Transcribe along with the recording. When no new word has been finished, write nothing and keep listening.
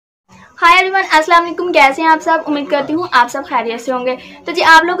Hi everyone, अस्सलाम वालेकुम। कैसे हैं आप सब? उम्मीद करती हूँ आप सब खैरियत से होंगे। तो जी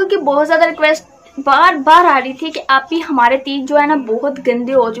आप लोगों की बहुत ज़्यादा रिक्वेस्ट बार बार आ रही थी कि आप भी हमारे तीत जो है ना बहुत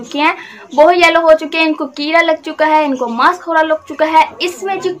गंदे हो चुके हैं, बहुत येलो हो चुके हैं, इनको कीड़ा लग चुका है, इनको मास्क खोरा लग चुका है,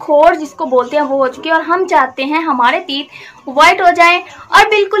 इसमें जी खोर जिसको बोलते हैं वो हो चुकी है। और हम चाहते हैं हमारे तीत व्हाइट हो जाएं और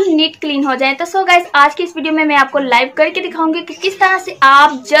बिल्कुल नीट क्लीन हो जाएं। तो सो गाइस, आज की इस वीडियो में मैं आपको लाइव करके दिखाऊंगी कि किस तरह से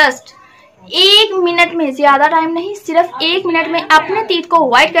आप जस्ट 1 मिनट में, ज्यादा टाइम नहीं, सिर्फ 1 मिनट में अपने तीत को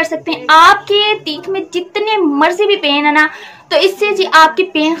व्हाइट कर सकते हैं। आपके तीत में जितने मर्जी भी पेन है ना, तो इससे जी आपकी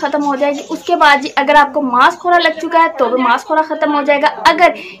पेन खत्म हो जाएगी। उसके बाद जी अगर आपको मास्क खोरा लग चुका है तो भी मास्क खोरा खत्म हो जाएगा। अगर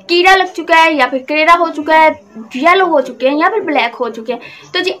कीड़ा लग चुका है या फिर करेड़ा हो चुका है, येलो हो चुके हैं या फिर ब्लैक हो चुके हैं,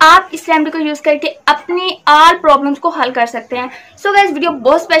 तो जी आप इस रेमेडी को यूज करके अपनी ऑल प्रॉब्लम्स को हल कर सकते हैं। सो गाइस, वीडियो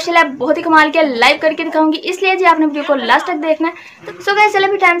बहुत स्पेशल है, बहुत ही कमाल के, लाइव करके दिखाऊंगी, इसलिए जी आपने वीडियो को लास्ट तक देखना है। तो सो गाइस, चलिए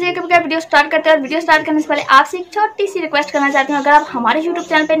भी टाइम से कभी वीडियो स्टार्ट करते हैं। और वीडियो स्टार्ट करने से पहले आपसे एक छोटी सी रिक्वेस्ट करना चाहती हूँ। अगर आप हमारे यूट्यूब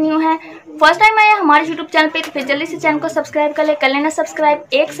चैनल पे न्यू है, फर्स्ट टाइम आए हमारे यूट्यूब चैनल पे, तो फिर जल्दी से चैनल को सब्सक्राइब कर लेना सब्सक्राइब।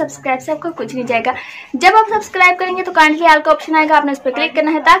 एक सब्सक्राइब से आपको कुछ नहीं जाएगा। जब आप सब्सक्राइब करेंगे तो काइंडली ऑल का ऑप्शन आएगा, आपने उस पर क्लिक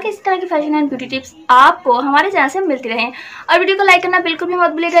करना है ताकि इस तरह की फैशन एंड ब्यूटी टिप्स आपको हमारे चैनल से मिलती रहें। और वीडियो को लाइक करना बिल्कुल भी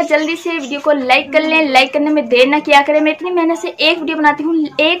मत भूलिएगा। जल्दी से वीडियो को लाइक कर लें, लाइक करने में देर ना किया करें। मैं इतनी मेहनत से एक वीडियो बनाती हूँ,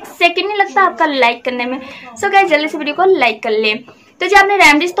 1 सेकंड नहीं लगता आपका लाइक करने में। सो गाइस, जल्दी से वीडियो को लाइक कर लें। तो जी आपने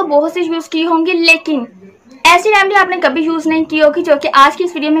रेमेडीज तो बहुत सी यूज की होंगी, लेकिन ऐसी रेमेडी आपने कभी यूज नहीं की होगी जो कि आज की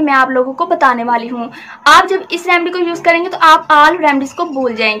इस वीडियो में मैं आप लोगों को बताने वाली हूँ। आप जब इस रेमेडी को यूज करेंगे तो आप ऑल रेमेडीज को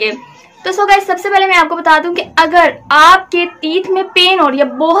भूल जाएंगे। तो सो गाइस, सबसे पहले मैं आपको बता दूं कि अगर आपके तीत में पेन हो रही है,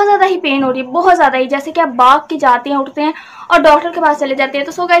 बहुत ज्यादा ही पेन हो रही है, बहुत ज्यादा ही, जैसे कि आप भाग के जाते हैं, उठते हैं और डॉक्टर के पास चले जाते हैं,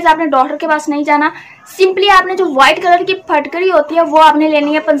 तो सो गाइस आपने डॉक्टर के पास नहीं जाना। सिंपली आपने जो व्हाइट कलर की फटकरी होती है वो आपने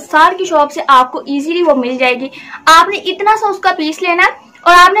लेनी है पंसार की शॉप से, आपको इजीली वो मिल जाएगी। आपने इतना सा उसका पीस लेना है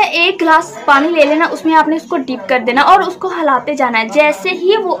और आपने 1 गिलास पानी ले लेना, उसमें आपने उसको डिप कर देना और उसको हिलाते जाना है। जैसे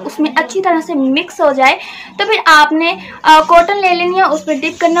ही वो उसमें अच्छी तरह से मिक्स हो जाए तो फिर आपने कॉटन ले लेनी है, उस पर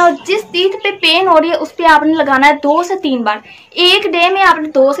डिप करना और जिस तीत पे पेन हो रही है उस पर आपने लगाना है 2 से 3 बार। एक डे में आपने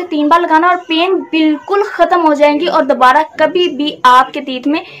 2 से 3 बार लगाना और पेन बिल्कुल खत्म हो जाएंगी और दोबारा कभी भी आपके तीत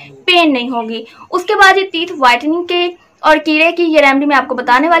में पेन नहीं होगी। उसके बाद ये तीत व्हाइटनिंग के और कीड़े की ये रेमेडी मैं आपको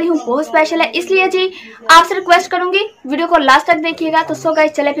बताने वाली हूँ, बहुत स्पेशल है, इसलिए जी आपसे रिक्वेस्ट करूंगी वीडियो को लास्ट तक देखिएगा। तो सो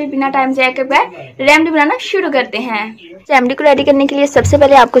गाइस, चले फिर बिना टाइम जाए के रेमेडी बनाना शुरू करते हैं। रेमेडी को रेडी करने के लिए सबसे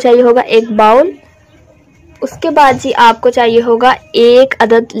पहले आपको चाहिए होगा 1 बाउल। उसके बाद जी आपको चाहिए होगा 1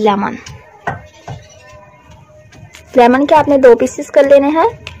 अदद लेमन। लेमन के आपने 2 पीसेस कर लेने हैं।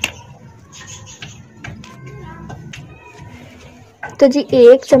 तो जी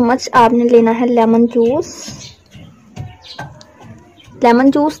 1 चम्मच आपने लेना है lemon juice. Lemon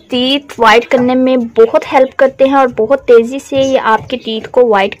juice teeth white करने में बहुत हेल्प करते हैं और बहुत तेजी से ये आपके टीथ को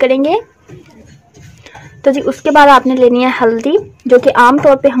व्हाइट करेंगे। तो जी उसके बाद आपने लेनी है हल्दी, जो कि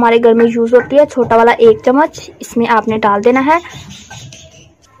आमतौर पे हमारे घर में यूज होती है, छोटा वाला 1 चम्मच इसमें आपने डाल देना है।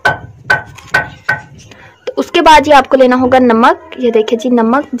 तो उसके बाद जी आपको लेना होगा नमक। ये देखिए जी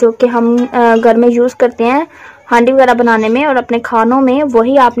नमक, जो कि हम घर में यूज करते हैं हांडी वगैरह बनाने में और अपने खानों में,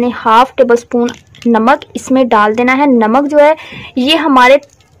 वही आपने 1/2 टेबल स्पून नमक इसमें डाल देना है। नमक जो है ये हमारे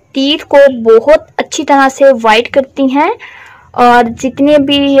तीत को बहुत अच्छी तरह से व्हाइट करती हैं और जितने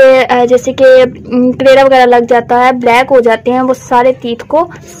भी ये जैसे कि करेड़ा वगैरह लग जाता है, ब्लैक हो जाते हैं, वो सारे तीत को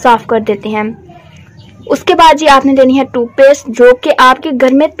साफ कर देते हैं। उसके बाद जी आपने लेनी है टूथपेस्ट, जो कि आपके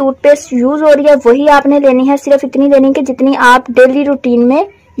घर में टूथपेस्ट यूज हो रही है वही आपने लेनी है, सिर्फ इतनी लेनी है कि जितनी आप डेली रूटीन में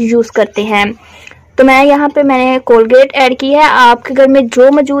यूज करते हैं। तो मैं यहाँ पे मैंने कोलगेट ऐड की है। आपके घर में जो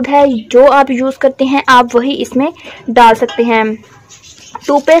मौजूद है, जो आप यूज करते हैं, आप वही इसमें डाल सकते हैं।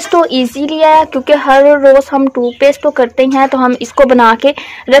 टूथपेस्ट तो इजीली है, क्योंकि हर रोज हम टूथपेस्ट तो करते हैं, तो हम इसको बना के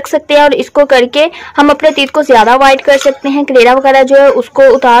रख सकते हैं और इसको करके हम अपने तीत को ज्यादा व्हाइट कर सकते हैं। करेड़ा वगैरह जो है उसको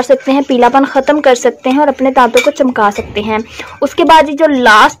उतार सकते हैं, पीलापन खत्म कर सकते हैं और अपने दांतों को चमका सकते हैं। उसके बाद जो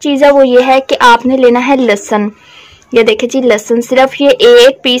लास्ट चीज है वो ये है कि आपने लेना है लहसुन। ये देखिए जी लहसुन, सिर्फ ये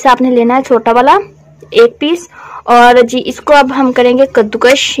 1 पीस आपने लेना है, छोटा वाला 1 पीस। और जी इसको अब हम करेंगे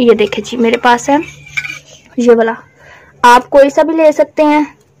कद्दूकश। ये देखिए जी मेरे पास है ये वाला, आप कोई सा भी ले सकते हैं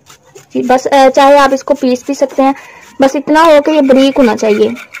जी, बस चाहे आप इसको पीस भी सकते हैं, बस इतना हो कि ये बारीक होना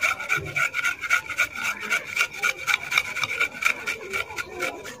चाहिए।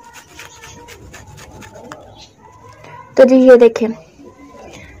 तो जी ये देखें,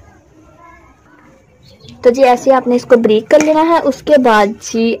 तो जी ऐसे आपने इसको बारीक कर लेना है। उसके बाद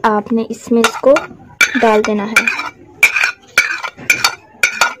जी आपने इसमें इसको डाल देना है।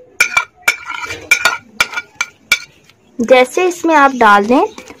 जैसे इसमें आप डाल दें,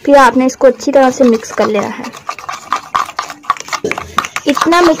 फिर आपने इसको अच्छी तरह से मिक्स कर लेना है।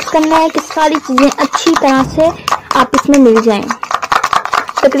 इतना मिक्स करना है कि सारी चीजें अच्छी तरह से आप इसमें मिल जाएं।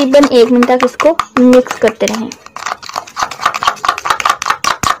 तकरीबन 1 मिनट तक इसको मिक्स करते रहें।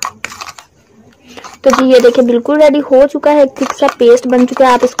 तो जी ये देखिए बिल्कुल रेडी हो चुका है, थिक सा पेस्ट बन चुका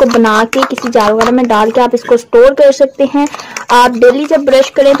है। आप इसको बना के किसी जार वगैरह में डाल के आप इसको स्टोर कर सकते हैं। आप डेली जब ब्रश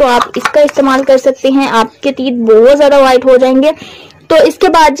करें तो आप इसका इस्तेमाल कर सकते हैं, आपके टीथ बहुत ज्यादा वाइट हो जाएंगे। तो इसके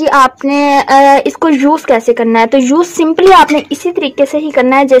बाद जी आपने इसको यूज कैसे करना है, तो यूज सिंपली आपने इसी तरीके से ही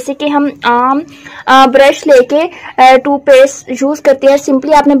करना है जैसे कि हम आम ब्रश लेके टूथपेस्ट यूज करते हैं।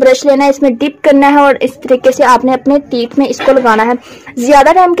 सिंपली आपने ब्रश लेना है, इसमें डिप करना है और इस तरीके से आपने अपने टीथ में इसको लगाना है।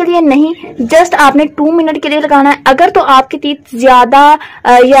 ज्यादा टाइम के लिए नहीं, जस्ट आपने 2 मिनट के लिए लगाना है। अगर तो आपके टीथ ज्यादा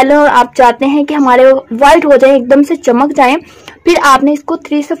येलो और आप चाहते हैं कि हमारे व्हाइट हो जाए, एकदम से चमक जाए, फिर आपने इसको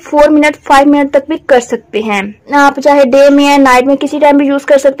 3 से 4 मिनट 5 मिनट तक भी कर सकते हैं। आप चाहे डे में या नाइट में किसी टाइम भी यूज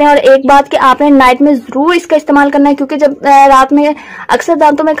कर सकते हैं। और एक बात कि आपने नाइट में जरूर इसका इस्तेमाल करना है, क्योंकि जब रात में अक्सर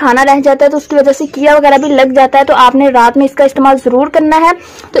दांतों में खाना रह जाता है तो उसकी वजह से कीड़ा वगैरह भी लग जाता है, तो आपने रात में इसका इस्तेमाल जरूर करना है।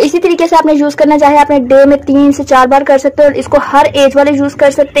 तो इसी तरीके से आपने यूज करना, चाहे आपने डे में 3 से 4 बार कर सकते हैं और इसको हर एज वाले यूज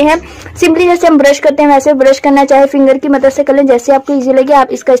कर सकते हैं। सिंपली जैसे हम ब्रश करते हैं वैसे ब्रश करना, चाहे फिंगर की मदद से कर लें, जैसे आपको इजी लगे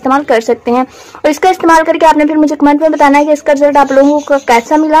आप इसका इस्तेमाल कर सकते हैं। और इसका इस्तेमाल करके आपने फिर मुझे कमेंट में बताना है कि इसका रिजल्ट आप लोगों को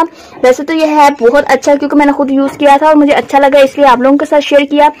कैसा मिला। वैसे तो ये है बहुत अच्छा, क्योंकि मैंने खुद यूज किया था और मुझे अच्छा लगा, इसलिए आप लोगों के साथ शेयर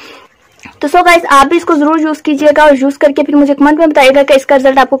किया। तो सो गाइस आप भी इसको जरूर यूज कीजिएगा और यूज करके फिर मुझे कमेंट में बताइएगा कि इसका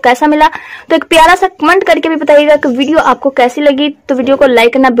रिजल्ट आपको कैसा मिला। तो एक प्यारा सा कमेंट करके भी बताइएगा कि वीडियो आपको कैसी लगी। तो वीडियो को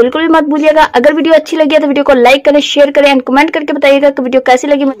लाइक करना बिल्कुल भी मत भूलिएगा। अगर वीडियो अच्छी लगी है तो वीडियो को लाइक करें, शेयर करें एंड कमेंट करके बताइएगा कि वीडियो कैसी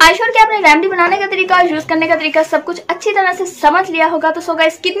लगी। आई श्योर कि आपने रेमेडी बनाने का तरीका और यूज करने का तरीका सब कुछ अच्छी तरह से समझ लिया होगा। तो सो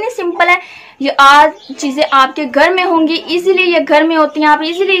गाइस कितनी सिंपल है ये, आज चीजें आपके घर में होंगी, इजीली ये घर में होती हैं। आप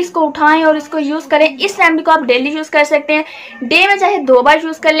इजीली इसको उठाएं और इसको यूज करें। इस रेमेडी को आप डेली यूज कर सकते हैं, डे में चाहे 2 बार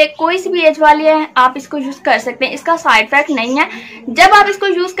यूज कर ले, कोई सी भी एज वाली है आप इसको यूज कर सकते हैं। इसका साइड इफेक्ट नहीं है। जब आप इसको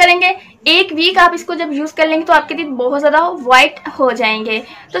यूज करेंगे 1 वीक आप इसको जब यूज कर लेंगे तो आपके टीथ बहुत ज्यादा व्हाइट हो जाएंगे।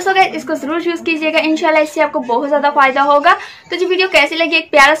 तो सो गाइस इसको जरूर यूज कीजिएगा, इंशाल्लाह इससे आपको बहुत ज्यादा फायदा होगा। तो जी वीडियो कैसी लगी एक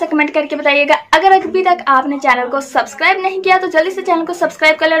प्यारा सा कमेंट करके बताइएगा। अगर अभी तक आपने चैनल को सब्सक्राइब नहीं किया तो जल्दी से चैनल को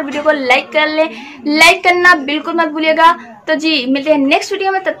सब्सक्राइब कर ले और वीडियो को लाइक कर ले। लाइक करना बिल्कुल मत भूलिएगा। तो जी मिलते हैं नेक्स्ट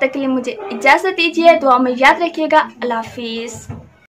वीडियो में, तब तक के लिए मुझे इजाजत दीजिए। दुआ में याद रखिएगा। अल्लाह हाफिज।